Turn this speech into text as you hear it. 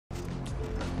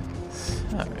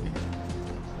I'm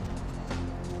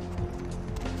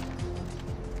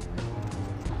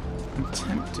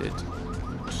tempted to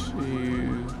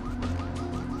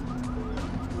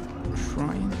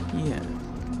try in here.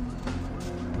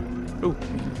 Oh,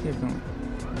 here, go on.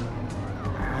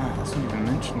 Ah, that's not even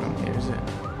mentioned on here, is it?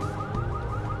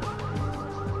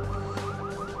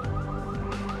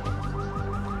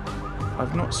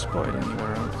 I've not spotted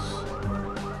anywhere else.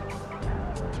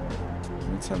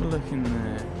 Let's have a look in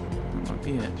there. That might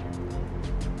be it.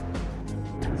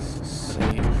 Let's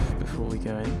save before we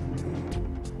go in.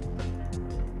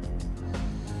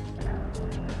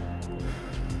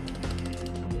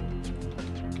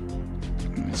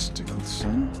 Mystical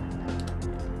Sun.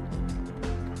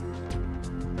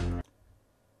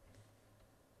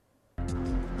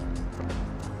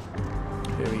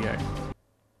 Here we go.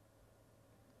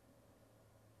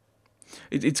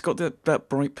 It's got that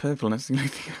bright purple, and that's the only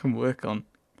thing I can work on.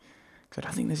 Because I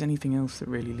don't think there's anything else that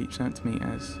really leaps out to me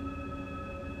as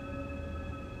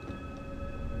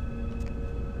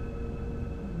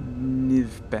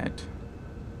Nivbed.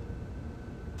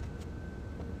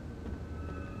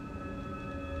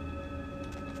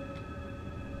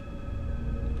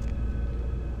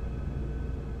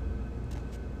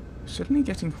 Suddenly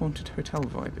getting Haunted Hotel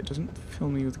vibe. It doesn't fill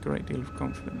me with a great deal of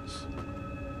confidence.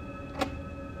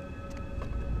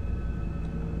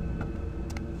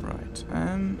 Right,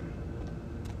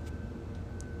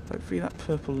 hopefully that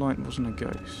purple light wasn't a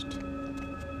ghost.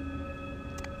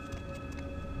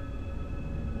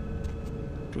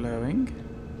 Glowing.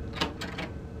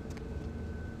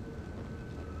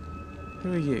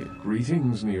 Who are you?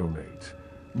 Greetings, neonate.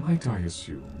 Might I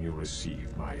assume you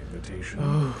received my invitation?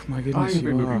 Oh, my goodness, I've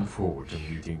been you are. looking forward to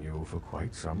meeting you for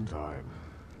quite some time.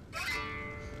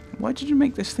 Why did you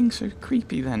make this thing so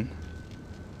creepy then?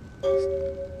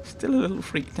 Still a little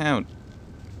freaked out.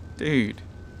 Dude.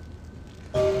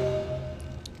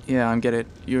 Yeah, I get it.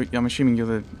 I'm assuming you're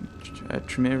the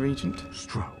Tremere Regent?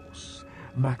 Strauss.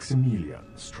 Maximilian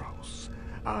Strauss.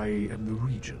 I am the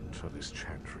regent of this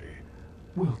chantry.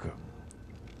 Welcome.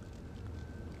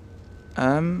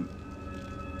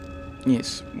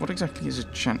 Yes. What exactly is a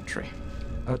chantry?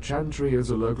 A chantry is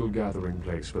a local gathering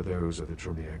place for those of the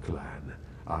Tremere clan.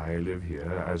 I live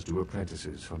here, as do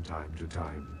apprentices from time to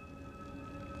time.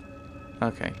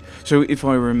 Okay. So if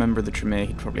I remember the Tremere,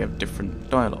 he'd probably have different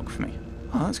dialogue for me.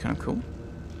 Oh, that's kind of cool.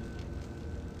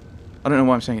 I don't know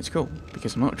why I'm saying it's cool,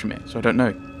 because I'm not a Tremere, so I don't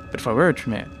know. But if I were a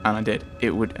Tremere, and I did,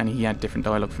 it would, and he had different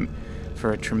dialogue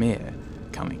for a Tremere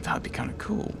coming, that'd be kind of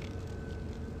cool.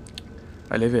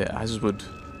 I live here, as would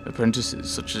apprentices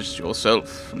such as yourself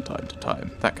from time to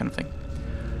time, that kind of thing.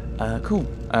 Cool.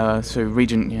 So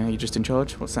Regent, you're just in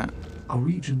charge? What's that? A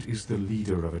regent is the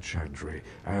leader of a chantry,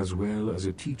 as well as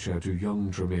a teacher to young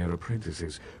Tremere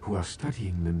apprentices who are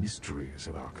studying the mysteries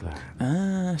of our clan.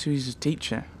 Ah, so he's a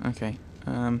teacher. Okay.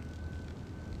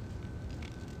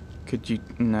 Could you...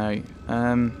 No.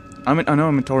 I know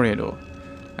I'm a Toreador,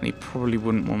 and he probably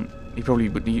wouldn't want... He probably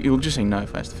would... He'll just say no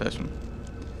if that's the first one.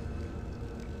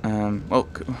 Well,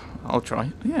 I'll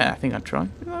try. Yeah, I think I'd try.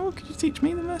 Oh, could you teach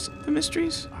me the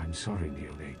mysteries? I'm sorry,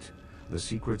 neonate. The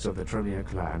secrets of the Tremere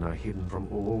clan are hidden from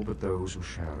all but those who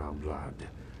share our blood.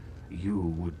 You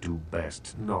would do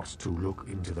best not to look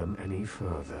into them any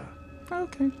further.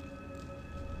 Okay.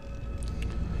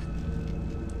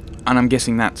 And I'm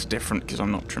guessing that's different because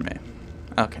I'm not Tremere.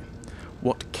 Okay.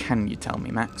 What can you tell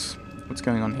me, Max? What's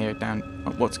going on here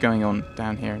What's going on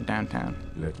down here in downtown?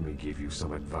 Let me give you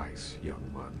some advice,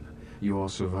 young one. Your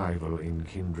survival in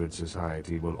kindred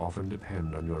society will often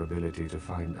depend on your ability to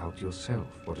find out yourself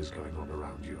what is going on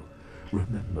around you.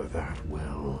 Remember that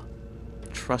well.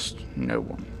 Trust no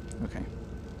one. Okay.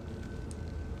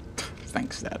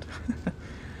 Thanks, Dad.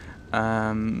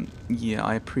 Yeah,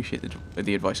 I appreciate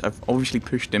the advice. I've obviously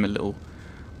pushed him a little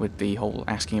with the whole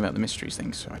asking about the mysteries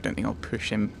thing, so I don't think I'll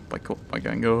push him by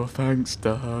going, oh, thanks,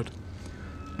 Dad.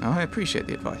 No, I appreciate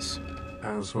the advice.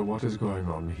 As for what is going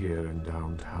on here in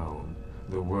downtown,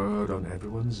 the word on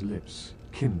everyone's lips,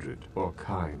 kindred or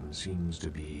kind, seems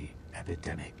to be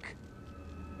epidemic.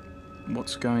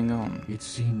 What's going on? It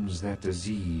seems that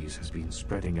disease has been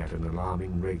spreading at an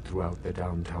alarming rate throughout the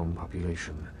downtown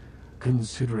population.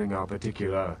 Considering our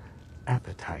particular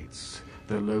appetites,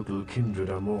 the local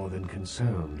kindred are more than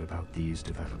concerned about these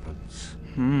developments.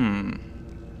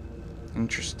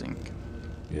 Interesting.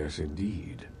 Yes,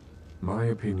 indeed. My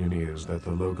opinion is that the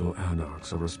local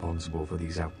anarchs are responsible for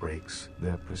these outbreaks.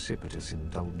 Their precipitous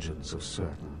indulgence of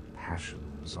certain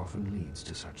passions often leads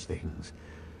to such things.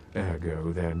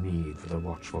 Ergo, their need for the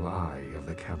watchful eye of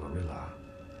the Camarilla.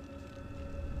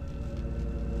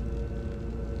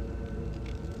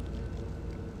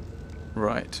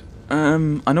 Right. I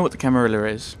know what the Camarilla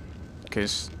is,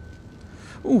 because...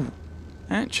 Ooh,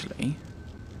 actually,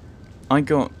 I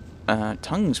got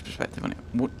Tongue's perspective on it.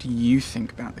 What do you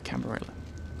think about the Camarilla?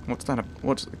 What's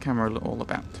the Camarilla all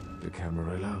about? The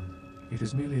Camarilla. It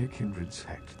is merely a kindred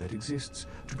sect that exists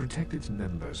to protect its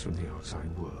members from the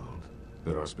outside world.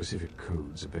 There are specific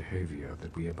codes of behavior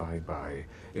that we abide by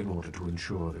in order to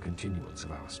ensure the continuance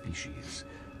of our species.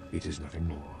 It is nothing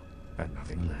more and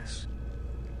nothing less.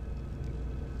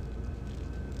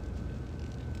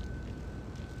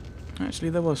 Actually,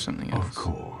 there was something else. Of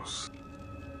course.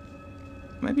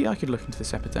 Maybe I could look into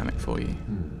this epidemic for you.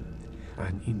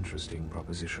 An interesting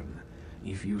proposition.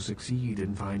 If you succeed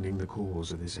in finding the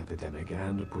cause of this epidemic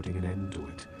and putting an end to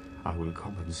it, I will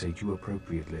compensate you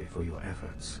appropriately for your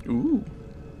efforts. Ooh.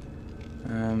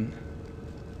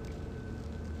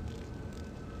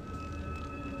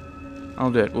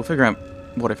 I'll do it. We'll figure out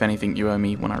what, if anything, you owe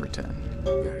me when I return.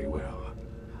 Very well.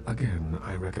 Again,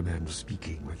 I recommend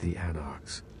speaking with the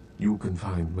Anarchs. You can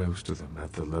find most of them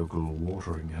at the local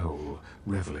watering hole,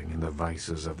 reveling in the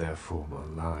vices of their former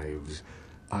lives.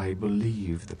 I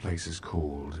believe the place is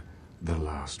called The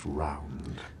Last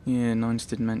Round. Yeah, Nines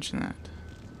did mention that.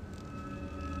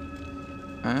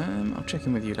 I'll check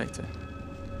in with you later.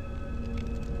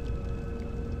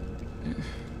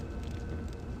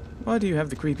 Why do you have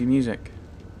the creepy music?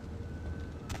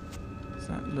 Is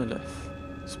that Lilith?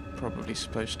 It's probably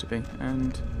supposed to be.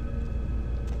 And...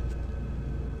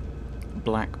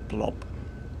 Black Blob.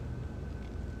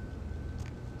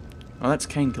 Oh, that's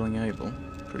Cain killing Abel.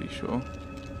 Pretty sure.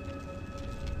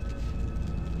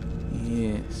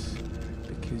 Yes.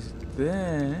 Because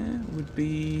there would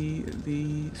be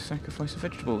the sacrifice of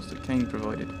vegetables that Cain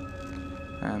provided.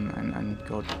 And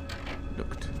God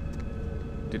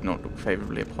did not look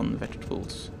favourably upon the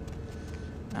vegetables.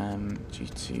 Due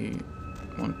to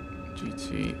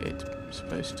it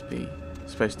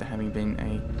supposed to having been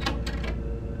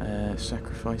a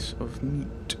sacrifice of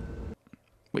meat,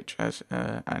 which as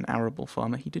an arable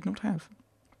farmer he did not have.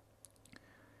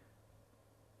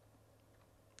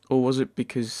 Or was it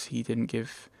because he didn't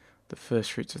give the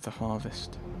first fruits of the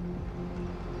harvest?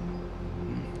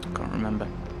 I can't remember.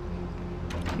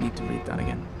 I need to read that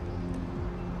again.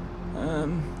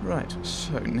 Right,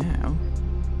 so now...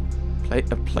 a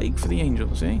plague for the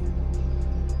angels, eh?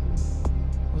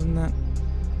 Wasn't that...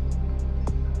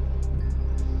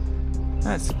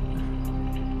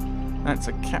 That's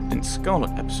a Captain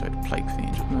Scarlet episode, Plague for the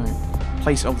Angels. No,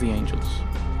 Place of the Angels.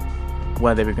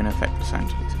 Where they were going to affect Los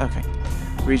Angeles. Okay.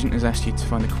 Regent has asked you to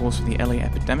find the cause of the LA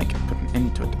epidemic and put an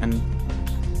end to it, and...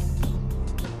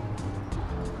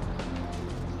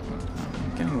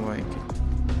 I'm getting away.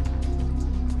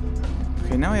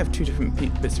 Okay, now I have two different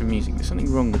bits of music. There's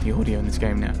something wrong with the audio in this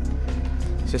game now.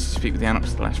 It says to speak with the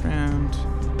Anarchs the last round.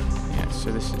 Yeah,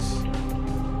 so this is...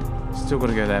 Still got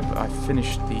to go there, but I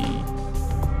finished the...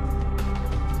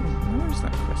 Where's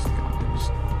that quest gone? It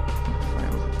just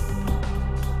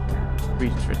failed.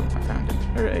 Regent's Riddle, I found it.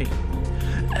 Hooray!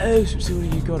 Oh, so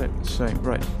you got it. So,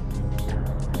 right.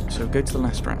 So go to the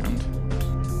last round.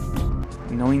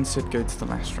 9 said go to the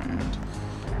last round.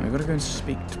 And we've got to go and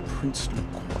speak to Prince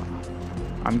Lacroix.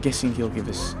 I'm guessing he'll give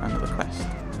us another quest.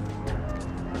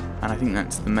 And I think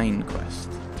that's the main quest.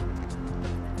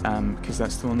 Because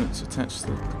that's the one that's attached to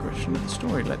the progression of the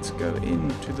story. Let's go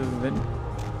into the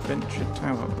Venture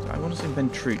Tower. I want to say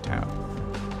Ventru Tower.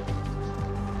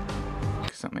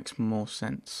 Because that makes more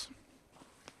sense.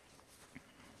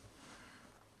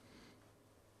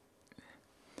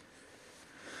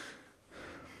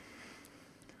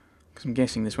 Because I'm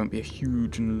guessing this won't be a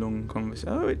huge and long conversation.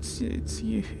 Oh, it's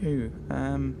you.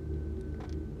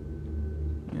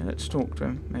 Yeah, let's talk to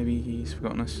him. Maybe he's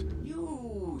forgotten us.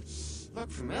 You look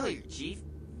familiar, Chief.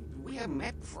 We haven't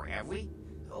met before, have we?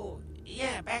 Oh,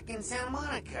 yeah, back in Santa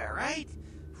Monica, right?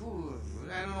 Whew,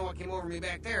 I don't know what came over me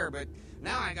back there, but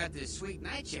now I got this sweet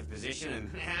night shift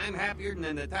position, and I'm happier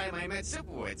than the time I met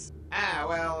Sipowicz.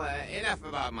 Well, enough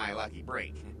about my lucky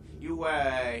break. You,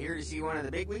 here to see one of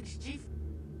the bigwigs, Chief?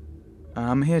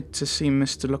 I'm here to see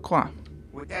Mr. Lacroix.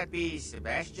 Would that be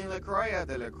Sebastian Lacroix of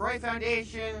the Lacroix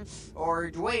Foundation, or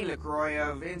Dwayne Lacroix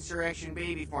of Insurrection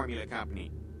Baby Formula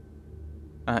Company?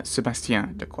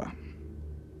 Sebastien Lacroix.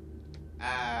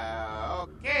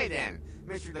 Okay then.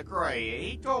 Mr. Lacroix,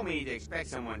 he told me to expect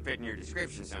someone fitting your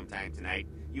description sometime tonight.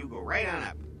 You go right on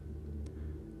up.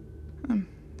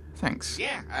 Thanks.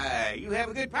 Yeah, you have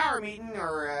a good power meeting,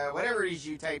 or whatever it is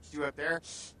you types do up there.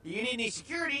 Do you need any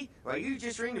security? Well, you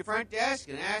just ring the front desk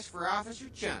and ask for Officer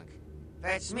Chunk.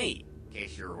 That's me, in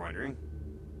case you were wondering.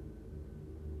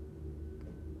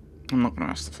 I'm not going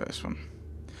to ask the first one.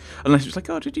 Unless it's like,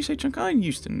 oh, did you say Chunk? I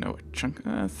used to know a Chunk.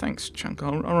 Thanks, Chunk.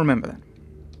 I'll remember that.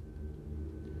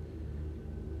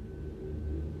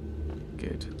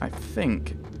 Good. I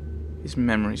think his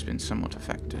memory's been somewhat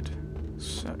affected,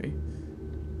 so he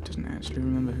doesn't actually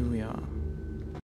remember who we are.